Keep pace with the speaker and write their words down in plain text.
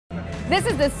This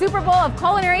is the Super Bowl of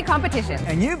culinary competitions.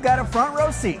 And you've got a front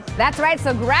row seat. That's right,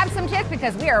 so grab some chips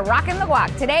because we are rocking the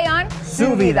guac today on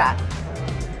Sous Vida.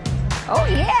 Oh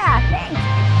yeah, thanks.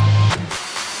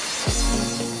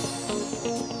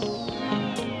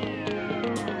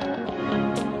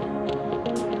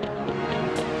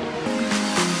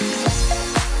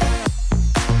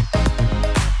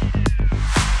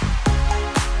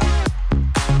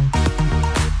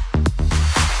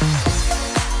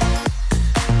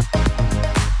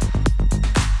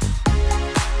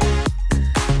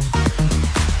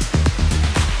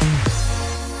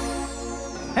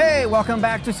 Welcome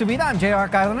back to Sous Vida. I'm J.R.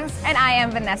 Cardenas. And I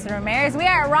am Vanessa Ramirez. We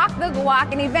are at Roc the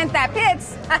Guac, an event that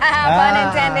pits, pun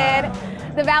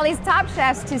intended, the Valley's top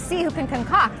chefs to see who can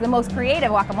concoct the most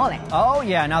creative guacamole. Oh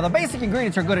yeah, now the basic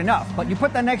ingredients are good enough, but you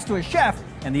put that next to a chef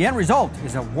and the end result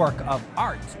is a work of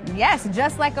art. Yes,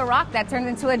 just like a rock that turns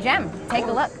into a gem. Take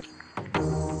a look.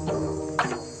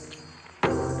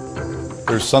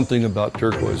 There's something about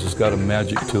turquoise, it's got a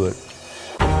magic to it.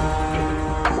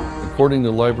 According to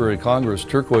the Library of Congress,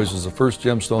 turquoise is the first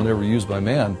gemstone ever used by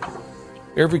man.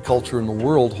 Every culture in the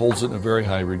world holds it in a very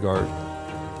high regard.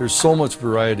 There's so much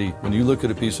variety. When you look at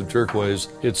a piece of turquoise,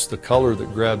 it's the color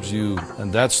that grabs you,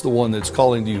 and that's the one that's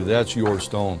calling to you. That's your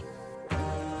stone.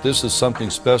 This is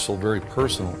something special, very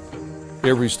personal.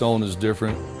 Every stone is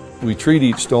different. We treat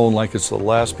each stone like it's the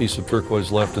last piece of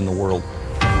turquoise left in the world.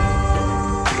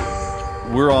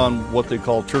 We're on what they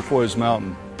call Turquoise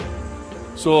Mountain.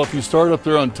 So if you start up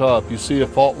there on top, you see a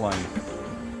fault line.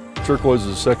 Turquoise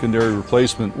is a secondary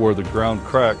replacement where the ground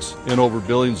cracks, and over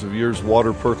billions of years,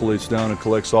 water percolates down and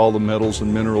collects all the metals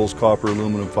and minerals, copper,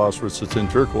 aluminum, phosphorus that's in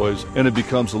turquoise, and it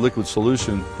becomes a liquid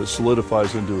solution that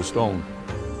solidifies into a stone.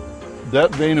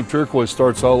 That vein of turquoise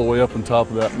starts all the way up on top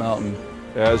of that mountain.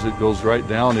 As it goes right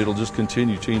down, it'll just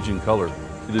continue changing color.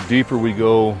 The deeper we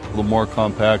go, the more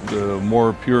compact, the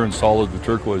more pure and solid the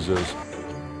turquoise is.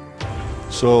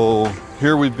 So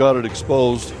here we've got it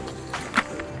exposed.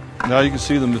 Now you can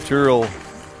see the material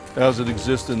as it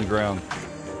exists in the ground.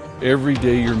 Every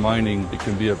day you're mining, it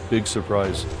can be a big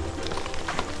surprise.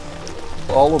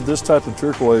 All of this type of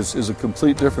turquoise is a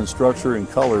complete different structure and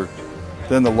color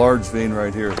than the large vein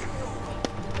right here.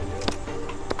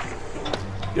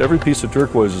 Every piece of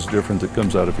turquoise is different that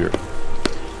comes out of here.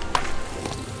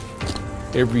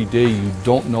 Every day you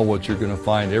don't know what you're going to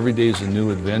find. Every day is a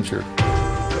new adventure.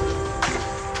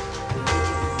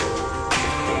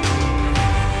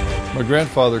 My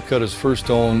grandfather cut his first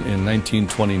stone in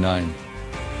 1929.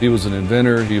 He was an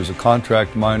inventor, he was a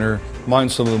contract miner,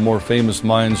 mined some of the more famous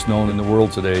mines known in the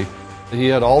world today. He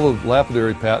had all the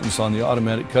lapidary patents on the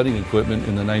automatic cutting equipment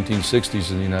in the 1960s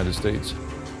in the United States.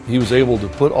 He was able to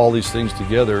put all these things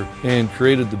together and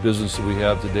created the business that we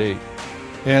have today.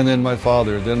 And then my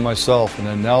father, then myself, and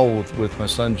then now with my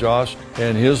son Josh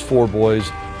and his 4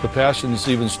 boys, the passion is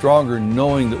even stronger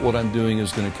knowing that what I'm doing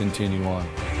is going to continue on.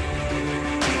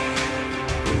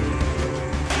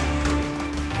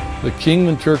 The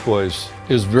Kingman turquoise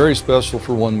is very special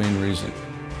for one main reason.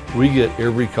 We get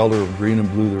every color of green and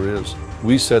blue there is.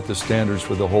 We set the standards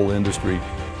for the whole industry.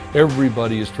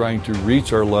 Everybody is trying to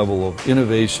reach our level of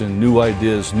innovation, new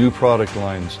ideas, new product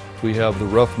lines. We have the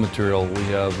rough material, we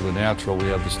have the natural, we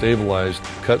have the stabilized,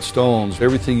 cut stones,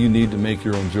 everything you need to make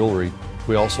your own jewelry.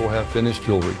 We also have finished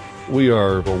jewelry. We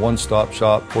are a one-stop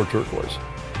shop for turquoise.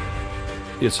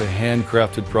 It's a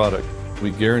handcrafted product.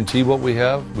 We guarantee what we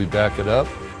have, we back it up.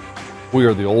 We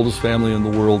are the oldest family in the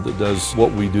world that does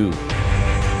what we do.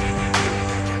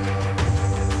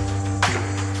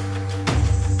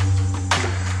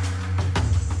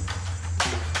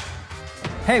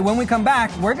 Hey, when we come back,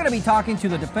 we're going to be talking to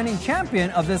the defending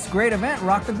champion of this great event,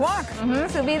 Roc the Guac.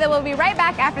 Sous Vida will be right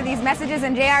back after these messages.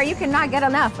 And JR, you cannot get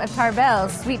enough of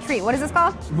Tarbell's sweet treat. What is this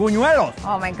called? Buñuelos.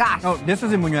 Oh my gosh. Oh, this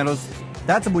isn't buñuelos.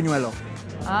 That's a buñuelo.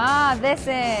 Ah, this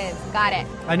is. Got it.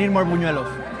 I need more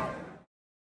buñuelos.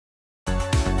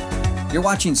 You're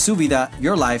watching Sous Vida,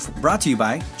 Your Life, brought to you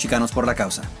by Chicanos por la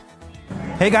Causa.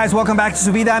 Hey guys, welcome back to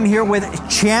Sous Vida. I'm here with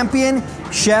champion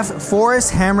chef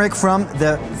Forrest Hamrick from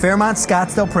the Fairmont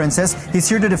Scottsdale Princess. He's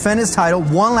here to defend his title,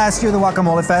 won last year the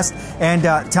Guacamole Fest. And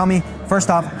tell me, first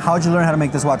off, how'd you learn how to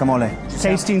make this guacamole?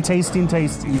 Tasting.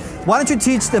 Why don't you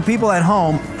teach the people at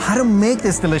home how to make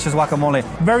this delicious guacamole?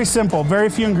 Very simple, very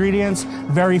few ingredients,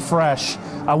 very fresh.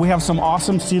 We have some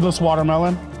awesome seedless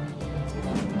watermelon.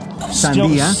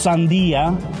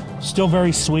 Sandia. Still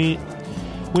very sweet.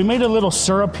 We made a little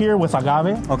syrup here with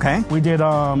agave. Okay. We did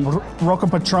Roca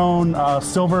Patron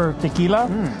silver tequila,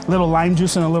 little lime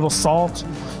juice and a little salt.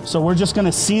 So we're just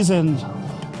gonna season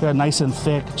that nice and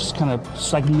thick, just kind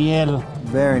of like miel.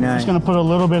 Very nice. Just gonna put a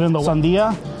little bit in the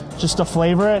sandia, just to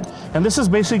flavor it. And this is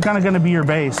basically kind of going to be your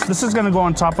base. This is going to go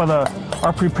on top of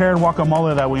our prepared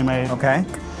guacamole that we made. Okay.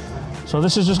 So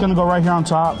this is just going to go right here on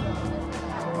top.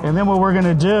 And then what we're going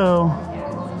to do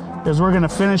is we're going to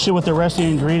finish it with the rest of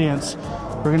the ingredients.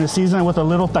 We're going to season it with a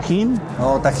little tajin.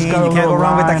 Oh, tajin, you can't go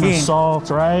wrong with tajin. Salt,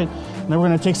 right? And then we're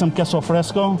going to take some queso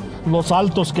fresco, Los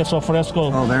Altos queso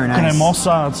fresco. Oh, very nice.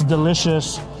 Cremosa, it's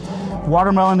delicious.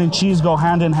 Watermelon and cheese go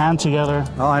hand in hand together.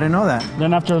 Oh, I didn't know that.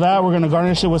 Then after that, we're going to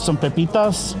garnish it with some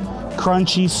pepitas,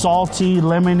 crunchy, salty,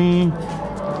 lemony.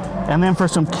 And then for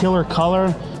some killer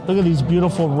color, look at these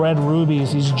beautiful red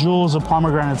rubies, these jewels of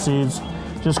pomegranate seeds.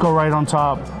 Just go right on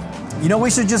top. You know,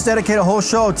 we should just dedicate a whole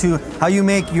show to how you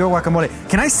make your guacamole.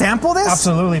 Can I sample this?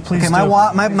 Absolutely, please. Okay,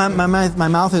 my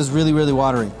mouth is really, really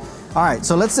watery. All right,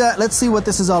 so let's see what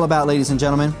this is all about, ladies and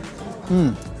gentlemen.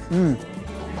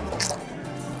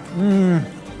 You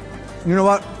know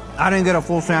what? I didn't get a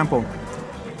full sample.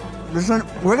 Listen,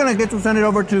 we're gonna get to send it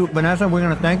over to Vanessa. We're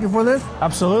gonna thank you for this.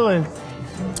 Absolutely.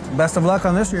 Best of luck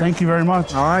on this year. Thank you very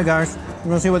much. All right, guys. We're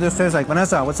gonna see what this tastes like.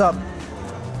 Vanessa, what's up?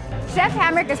 Chef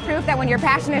Hamrick is proof that when your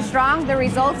passion is strong, the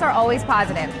results are always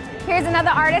positive. Here's another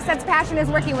artist that's passion is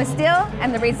working with steel,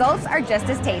 and the results are just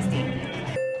as tasty.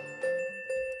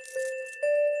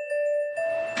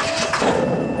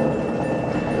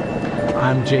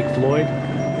 I'm Jake Floyd.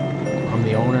 I'm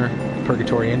the owner of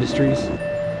Purgatory Industries,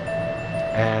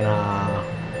 and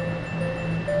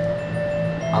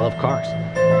I love cars.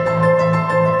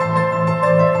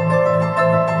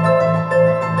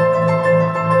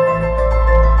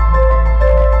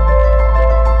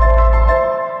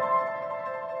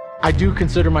 I do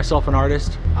consider myself an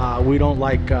artist. We don't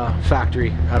like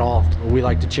factory at all. We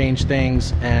like to change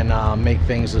things and make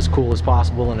things as cool as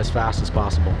possible and as fast as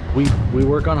possible. We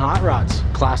work on hot rods,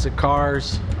 classic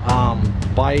cars,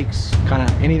 bikes, kind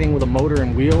of anything with a motor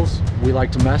and wheels. We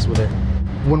like to mess with it.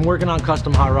 When working on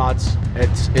custom hot rods,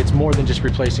 it's more than just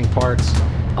replacing parts.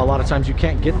 A lot of times you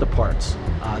can't get the parts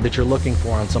that you're looking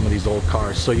for on some of these old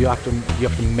cars, so you have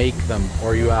to make them,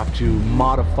 or you have to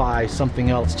modify something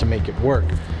else to make it work.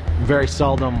 Very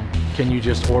seldom can you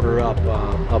just order up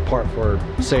a part for,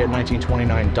 say, a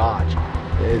 1929 Dodge.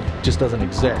 It just doesn't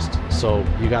exist. So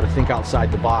you got to think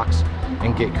outside the box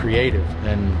and get creative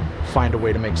and find a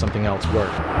way to make something else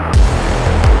work.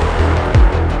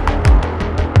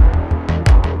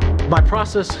 My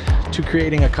process to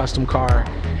creating a custom car,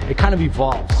 it kind of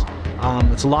evolves.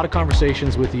 It's a lot of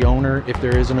conversations with the owner, if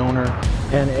there is an owner,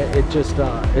 and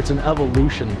it's an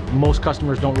evolution. Most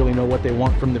customers don't really know what they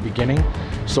want from the beginning,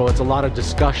 so it's a lot of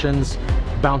discussions,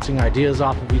 bouncing ideas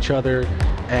off of each other,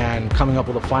 and coming up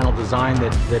with a final design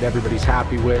that everybody's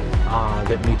happy with,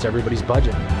 that meets everybody's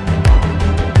budget.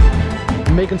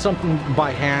 Making something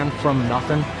by hand from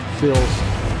nothing feels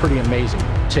pretty amazing.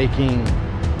 Taking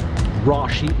raw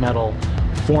sheet metal,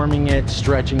 forming it,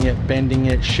 stretching it, bending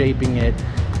it, shaping it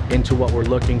into what we're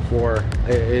looking for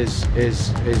is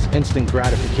instant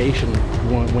gratification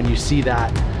when you see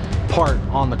that part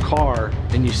on the car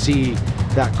and you see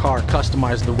that car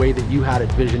customized the way that you had it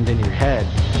visioned in your head.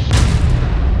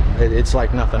 It's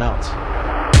like nothing else.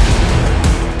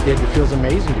 It feels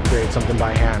amazing to create something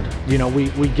by hand. You know,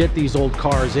 we get these old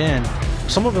cars in.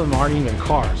 Some of them aren't even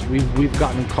cars. We've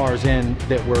gotten cars in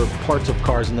that were parts of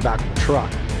cars in the back of the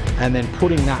truck, and then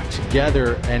putting that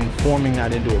together and forming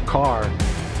that into a car.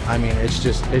 I mean, it's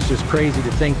just crazy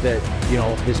to think that, you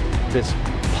know, this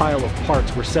pile of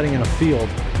parts we're setting in a field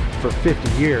for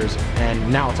 50 years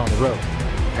and now it's on the road.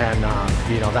 And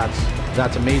you know,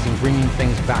 that's amazing, bringing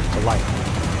things back to life.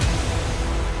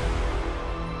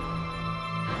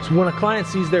 So when a client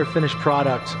sees their finished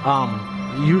product,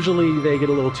 usually they get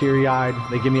a little teary-eyed,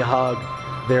 they give me a hug,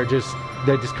 they just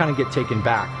kind of get taken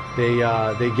back.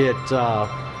 They get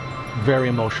very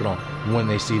emotional when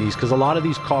they see these, because a lot of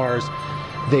these cars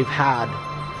they've had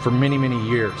for many, many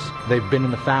years. They've been in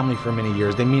the family for many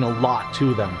years. They mean a lot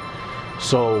to them.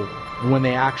 So when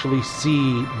they actually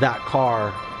see that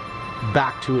car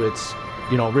back to its,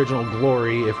 you know, original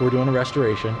glory, if we're doing a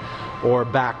restoration, or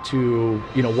back to,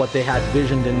 you know, what they had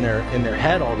visioned in their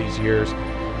head all these years,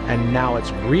 and now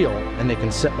it's real and they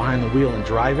can sit behind the wheel and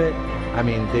drive it, I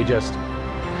mean,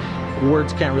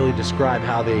 words can't really describe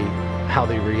how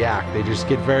they react. They just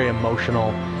get very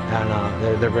emotional,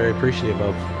 and they're very appreciative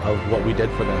of what we did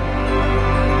for them.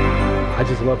 I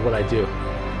just love what I do.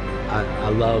 I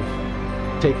love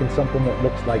taking something that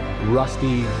looks like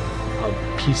rusty,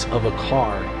 a piece of a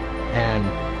car, and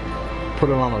put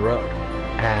it on the road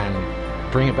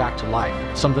and bring it back to life.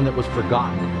 Something that was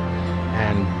forgotten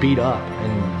and beat up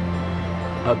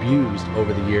and abused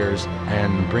over the years,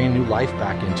 and bring new life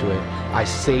back into it. I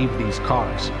save these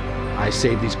cars. I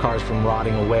save these cars from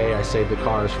rotting away. I save the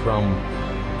cars from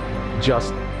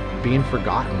just being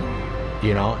forgotten,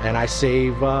 you know, and I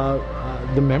save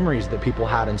the memories that people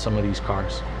had in some of these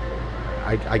cars.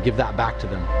 I give that back to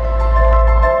them.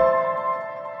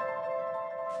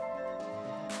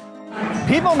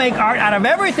 People make art out of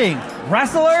everything.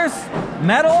 Wrestlers,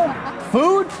 metal,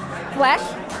 food. Flesh.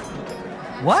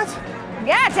 What?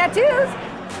 Yeah, tattoos.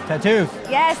 Tattoos.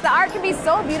 Yes, the art can be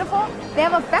so beautiful. They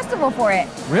have a festival for it.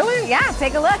 Really? Yeah,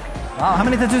 take a look. Wow, how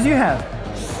many tattoos do you have?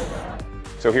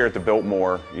 So here at the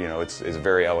Biltmore, you know, it's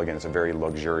very elegant. It's a very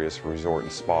luxurious resort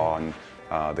and spa, and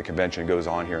the convention goes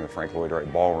on here in the Frank Lloyd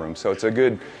Wright Ballroom. So it's a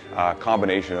good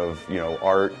combination of, you know,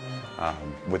 art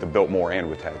with the Biltmore and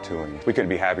with tattooing. We couldn't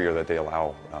be happier that they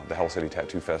allow the Hell City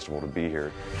Tattoo Festival to be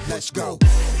here. Let's go.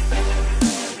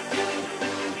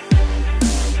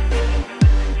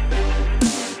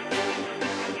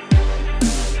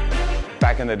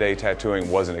 Back in the day, tattooing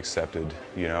wasn't accepted.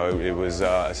 You know, it was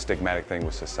a stigmatic thing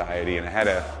with society, and it had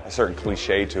a certain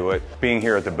cliche to it. Being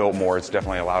here at the Biltmore, it's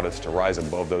definitely allowed us to rise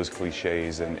above those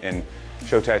cliches and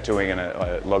show tattooing in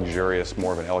a luxurious,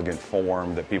 more of an elegant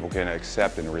form that people can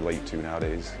accept and relate to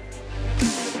nowadays.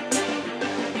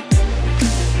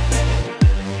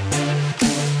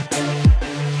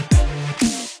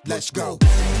 Let's go.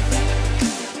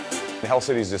 Hell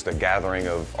City is just a gathering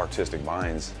of artistic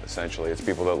minds, essentially. It's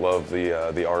people that love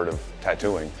the art of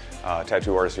tattooing.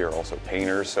 Tattoo artists here are also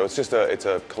painters, so it's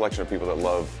a collection of people that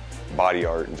love body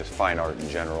art and just fine art in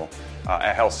general.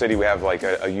 At Hell City, we have like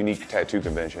a unique tattoo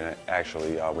convention,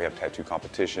 actually. We have tattoo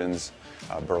competitions,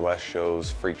 burlesque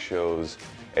shows, freak shows,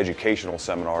 educational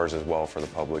seminars as well for the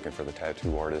public and for the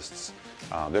tattoo artists.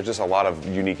 There's just a lot of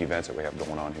unique events that we have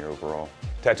going on here overall.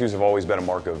 Tattoos have always been a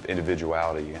mark of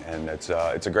individuality, and it's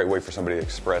a great way for somebody to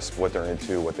express what they're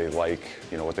into, what they like,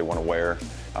 you know, what they want to wear.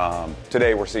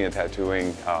 Today we're seeing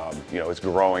tattooing, you know, it's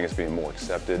growing, it's being more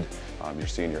accepted. You're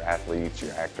seeing your athletes,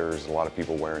 your actors, a lot of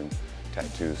people wearing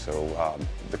tattoos. So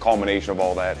the culmination of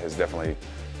all that has definitely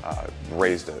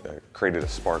created a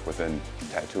spark within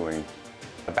tattooing.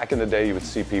 Back in the day, you would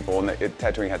see people, and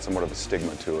tattooing had somewhat of a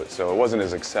stigma to it, so it wasn't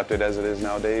as accepted as it is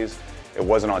nowadays. It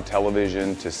wasn't on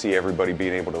television to see everybody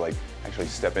being able to like actually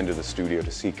step into the studio to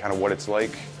see kind of what it's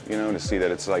like, you know, to see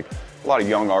that it's like a lot of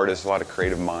young artists, a lot of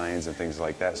creative minds and things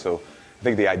like that. So I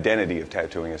think the identity of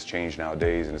tattooing has changed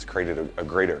nowadays, and it's created a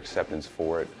greater acceptance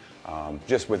for it,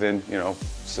 just within, you know,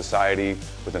 society,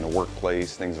 within the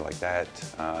workplace, things like that.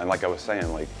 And like I was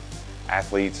saying, like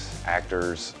athletes,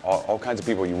 actors, all kinds of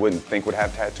people you wouldn't think would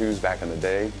have tattoos back in the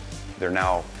day, they're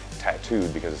now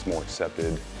tattooed because it's more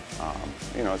accepted.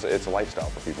 You know, it's a lifestyle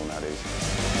for people nowadays.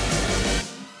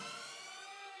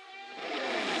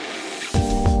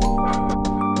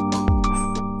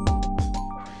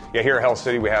 Yeah, here at Hell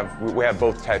City we have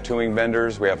both tattooing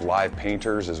vendors, we have live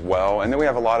painters as well, and then we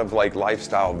have a lot of like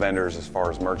lifestyle vendors as far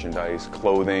as merchandise,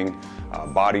 clothing,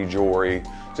 body jewelry,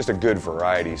 just a good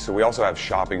variety. So we also have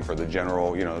shopping for the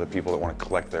general, you know, the people that want to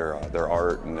collect their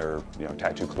art and their, you know,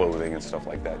 tattoo clothing and stuff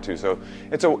like that too. So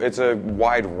it's a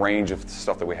wide range of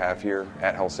stuff that we have here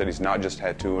at Hell City. It's not just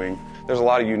tattooing. There's a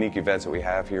lot of unique events that we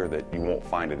have here that you won't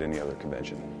find at any other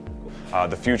convention.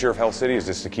 The future of Hell City is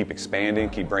just to keep expanding,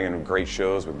 keep bringing great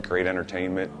shows with great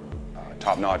entertainment,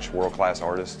 top-notch, world-class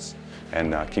artists,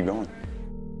 and keep going.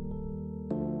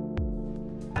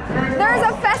 There's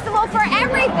a festival for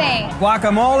everything.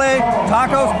 Guacamole,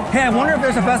 tacos. Hey, I wonder if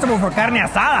there's a festival for carne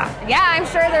asada. Yeah, I'm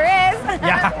sure there is.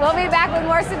 Yeah. We'll be back with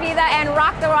more Su Vida and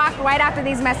Roc the Guac right after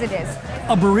these messages.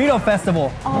 A burrito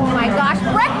festival. Oh my gosh,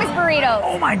 breakfast burritos.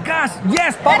 Oh my gosh,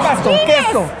 yes, papas con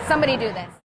queso. Somebody do this.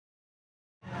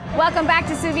 Welcome back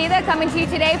to Su Vida, coming to you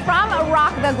today from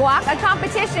Roc the Guac, a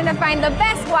competition to find the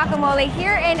best guacamole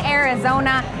here in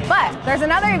Arizona. But there's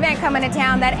another event coming to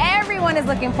town that everyone is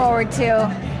looking forward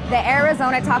to, the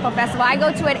Arizona Taco Festival. I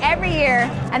go to it every year,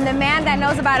 and the man that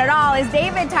knows about it all is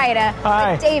David Taita.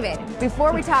 Hi. But David,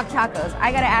 before we talk tacos,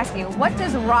 I gotta ask you, what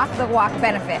does Roc the Guac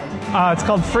benefit? It's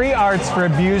called Free Arts for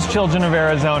Abused Children of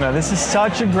Arizona. This is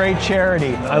such a great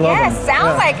charity. I love it. Yes,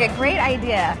 sounds like a great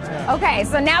idea. Okay,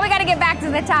 so now we gotta get back to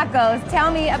the tacos.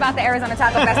 Tell me about the Arizona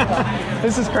Taco Festival.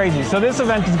 This is crazy. So this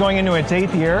event is going into its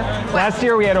 8th year. Last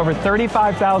year we had over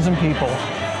 35,000 people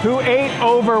who ate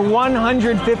over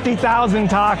 150,000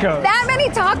 tacos. That many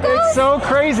tacos? It's so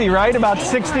crazy, right? About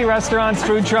 60 restaurants,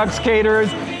 food trucks, caterers.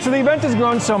 So the event has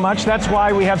grown so much, that's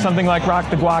why we have something like Roc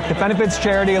the Guac that benefits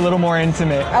charity, a little more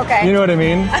intimate. Okay. You know what I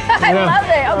mean? I love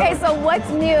it. Okay, so what's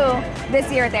new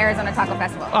this year at the Arizona Taco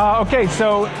Festival? Okay,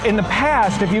 so in the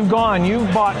past, if you've gone,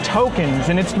 you've bought tokens,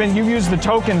 and you've used the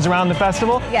tokens around the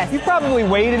festival. Yes. You've probably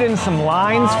waited in some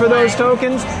lines for those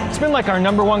tokens. It's been like our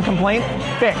 #1 complaint.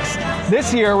 Fixed.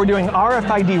 This year, we're doing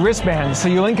RFID wristbands. So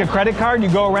you link a credit card, you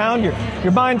go around,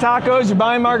 you're buying tacos, you're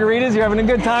buying margaritas, you're having a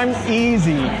good time.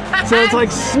 Easy. So it's like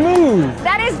smooth.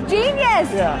 That is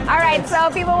genius. Yeah. All right, so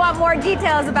if people want more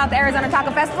details about the Arizona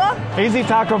Taco Festival,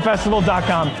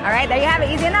 aztacofestival.com. all right, there you have it,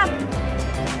 easy enough.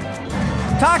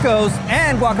 Tacos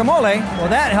and guacamole, well,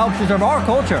 that helps preserve our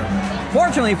culture.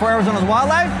 Fortunately for Arizona's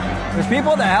wildlife, there's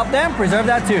people that help them preserve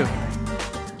that too.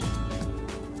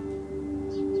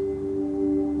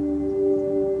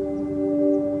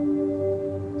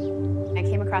 I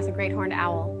came across a great horned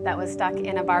owl that was stuck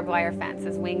in a barbed wire fence.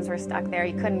 His wings were stuck there,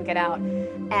 he couldn't get out.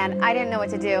 And I didn't know what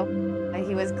to do.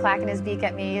 He was clacking his beak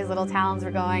at me, his little talons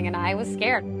were going, and I was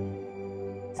scared.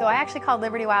 So I actually called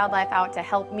Liberty Wildlife out to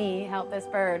help me help this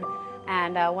bird.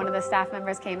 And one of the staff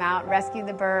members came out, rescued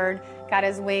the bird, got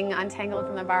his wing untangled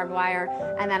from the barbed wire,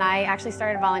 and then I actually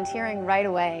started volunteering right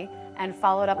away and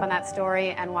followed up on that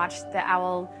story and watched the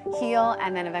owl heal,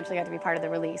 and then eventually got to be part of the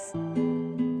release.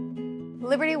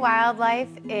 Liberty Wildlife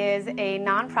is a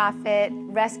nonprofit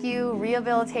rescue,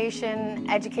 rehabilitation,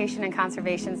 education, and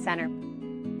conservation center.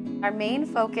 Our main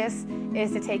focus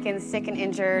is to take in sick and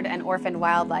injured and orphaned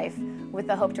wildlife with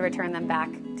the hope to return them back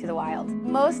to the wild.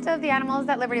 Most of the animals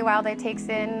that Liberty Wildlife takes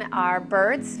in are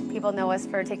birds. People know us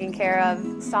for taking care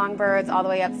of songbirds all the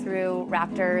way up through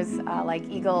raptors like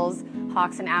eagles,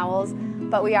 hawks, and owls.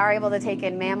 But we are able to take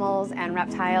in mammals and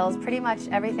reptiles. Pretty much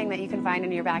everything that you can find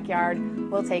in your backyard,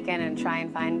 we'll take in and try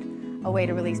and find a way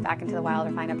to release back into the wild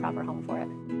or find a proper home for it.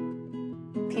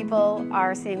 People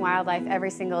are seeing wildlife every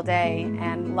single day,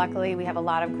 and luckily we have a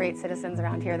lot of great citizens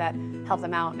around here that help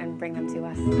them out and bring them to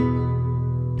us.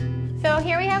 So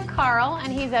here we have Carl,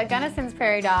 and he's a Gunnison's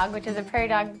prairie dog, which is a prairie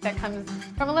dog that comes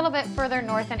from a little bit further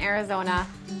north in Arizona.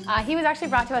 He was actually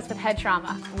brought to us with head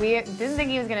trauma. We didn't think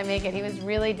he was going to make it. He was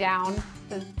really down.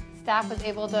 The staff was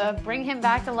able to bring him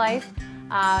back to life.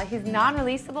 He's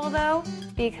non-releasable though,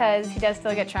 because he does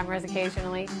still get tremors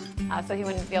occasionally, so he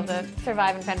wouldn't be able to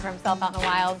survive and fend for himself out in the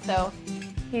wild. So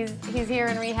he's here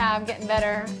in rehab, getting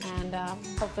better, and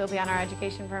hopefully he'll be on our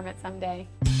education permit someday.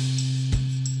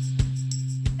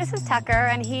 This is Tucker,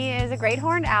 and he is a great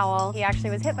horned owl. He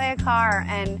actually was hit by a car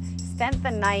and spent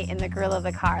the night in the grill of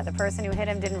the car. The person who hit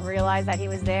him didn't realize that he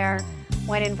was there,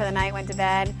 went in for the night, went to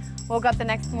bed, woke up the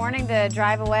next morning to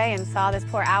drive away and saw this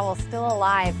poor owl still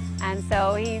alive. And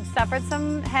so he suffered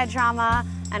some head trauma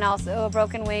and also a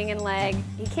broken wing and leg.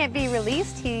 He can't be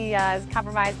released. He is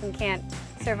compromised and can't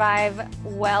survive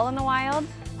well in the wild,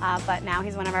 but now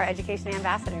he's one of our education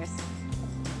ambassadors.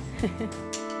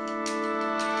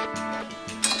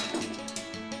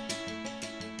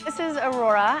 This is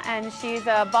Aurora, and she's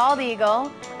a bald eagle.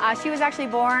 She was actually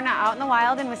born out in the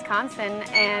wild in Wisconsin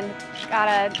and got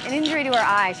an injury to her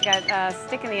eye. She got a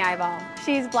stick in the eyeball.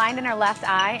 She's blind in her left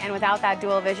eye, and without that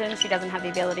dual vision, she doesn't have the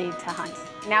ability to hunt.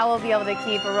 Now we'll be able to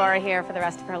keep Aurora here for the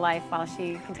rest of her life while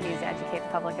she continues to educate the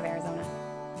public of Arizona.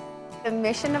 The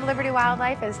mission of Liberty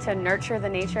Wildlife is to nurture the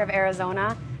nature of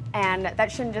Arizona. And that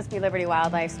shouldn't just be Liberty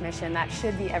Wildlife's mission, that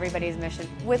should be everybody's mission.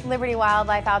 With Liberty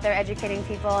Wildlife out there educating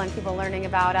people and people learning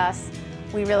about us,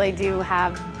 we really do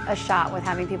have a shot with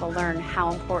having people learn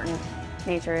how important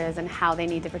nature is and how they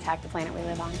need to protect the planet we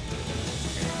live on.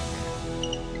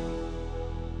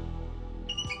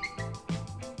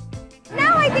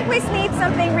 Now I think we need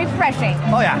something refreshing.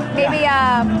 Oh yeah. Maybe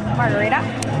a margarita?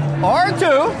 Or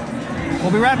two.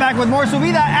 We'll be right back with more Su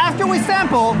Vida after we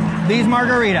sample these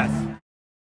margaritas.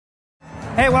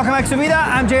 Hey, welcome back to Su Vida.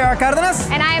 I'm JR Cardenas.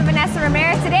 And I am Vanessa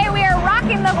Ramirez. Today we are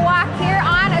rocking the guac here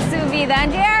on Su Vida.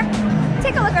 And JR,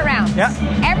 take a look around. Yeah.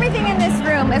 Everything in this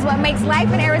room is what makes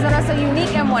life in Arizona so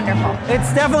unique and wonderful.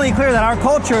 It's definitely clear that our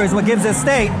culture is what gives this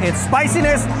state its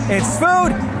spiciness, its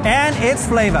food, and its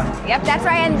flavor. Yep, that's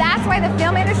right. And that's why the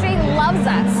film industry loves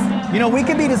us. You know, we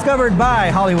could be discovered by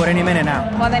Hollywood any minute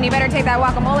now. Well, then you better take that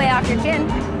guacamole off your chin.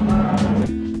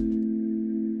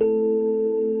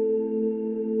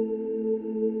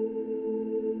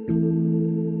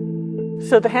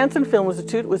 So the Hansen Film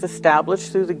Institute was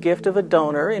established through the gift of a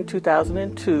donor in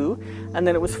 2002, and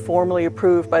then it was formally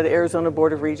approved by the Arizona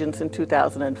Board of Regents in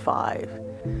 2005.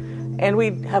 And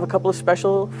we have a couple of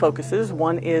special focuses.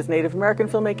 One is Native American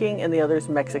filmmaking, and the other is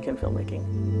Mexican filmmaking.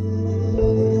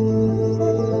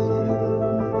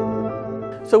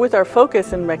 So with our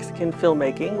focus in Mexican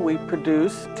filmmaking, we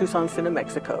produce Tucson Cine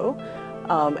Mexico.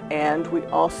 And we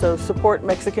also support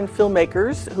Mexican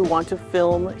filmmakers who want to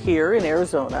film here in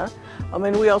Arizona.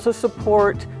 And we also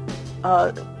support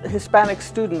Hispanic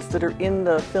students that are in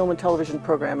the film and television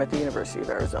program at the University of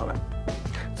Arizona.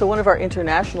 So one of our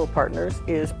international partners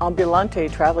is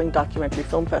Ambulante Traveling Documentary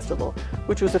Film Festival,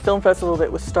 which was a film festival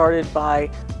that was started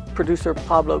by producer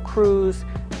Pablo Cruz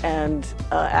and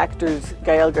actors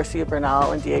Gael Garcia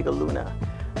Bernal and Diego Luna.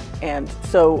 And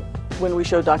so when we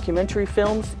show documentary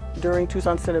films during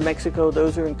Tucson Cine Mexico,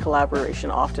 those are in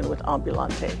collaboration often with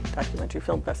Ambulante Documentary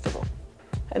Film Festival.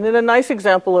 And then a nice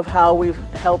example of how we've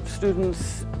helped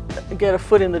students get a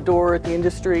foot in the door at the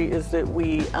industry is that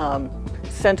we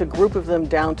sent a group of them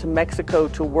down to Mexico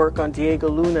to work on Diego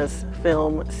Luna's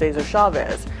film Cesar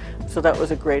Chavez. So that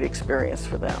was a great experience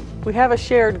for them. We have a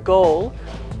shared goal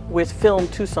with Film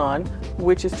Tucson,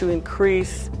 which is to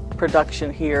increase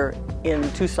production here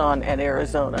in Tucson and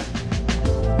Arizona.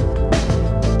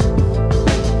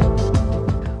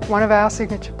 One of our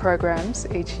signature programs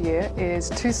each year is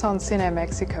Tucson Cine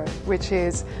Mexico, which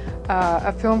is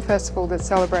a film festival that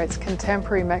celebrates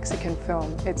contemporary Mexican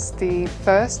film. It's the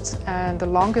first and the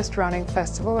longest running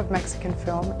festival of Mexican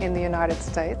film in the United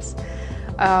States.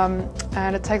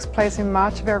 And it takes place in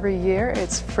March of every year.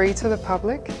 It's free to the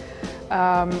public.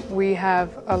 We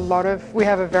have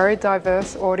a very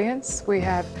diverse audience. We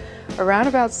have around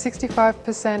about 65%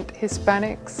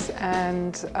 Hispanics,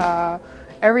 and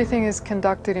everything is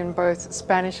conducted in both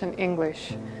Spanish and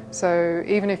English. So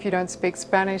even if you don't speak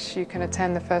Spanish, you can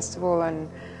attend the festival and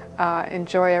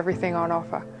enjoy everything on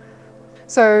offer.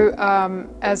 So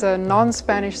as a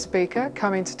non-Spanish speaker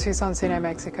coming to Tucson Cine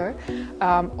Mexico,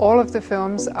 all of the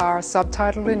films are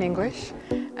subtitled in English,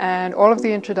 and all of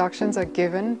the introductions are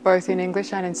given both in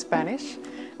English and in Spanish.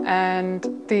 And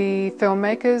the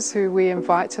filmmakers who we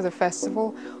invite to the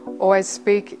festival always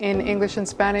speak in English and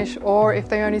Spanish, or if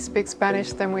they only speak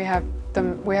Spanish, then we have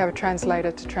a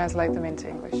translator to translate them into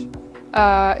English.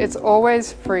 It's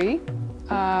always free.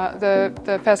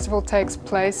 The festival takes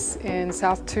place in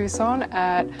South Tucson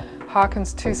at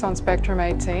Harkins Tucson Spectrum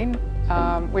 18,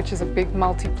 which is a big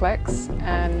multiplex,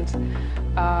 and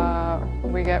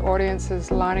we get audiences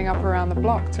lining up around the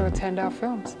block to attend our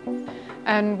films.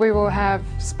 And we will have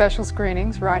special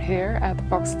screenings right here at the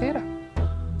Fox Theater.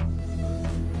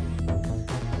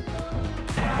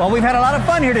 Well, we've had a lot of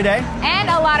fun here today. And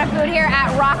a lot of food here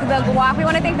at Roc the Guac. We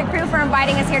want to thank the crew for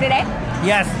inviting us here today.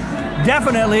 Yes,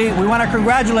 definitely. We want to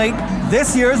congratulate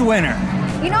this year's winner.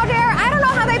 You know, Jer, I don't know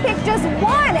how they picked just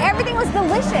one. Everything was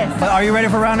delicious. Are you ready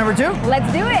for round number 2?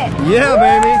 Let's do it. Yeah, Woo!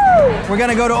 baby. We're going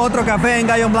to go to Otro Café en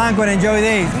Gallo Blanco and enjoy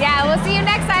these. Yeah, we'll see you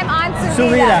next time on Su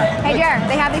Vida. Vida. Hey, Jer,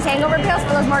 they have these hangover pills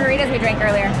for those margaritas we drank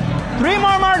earlier. 3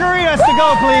 more margaritas to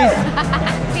go, please.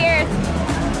 Cheers.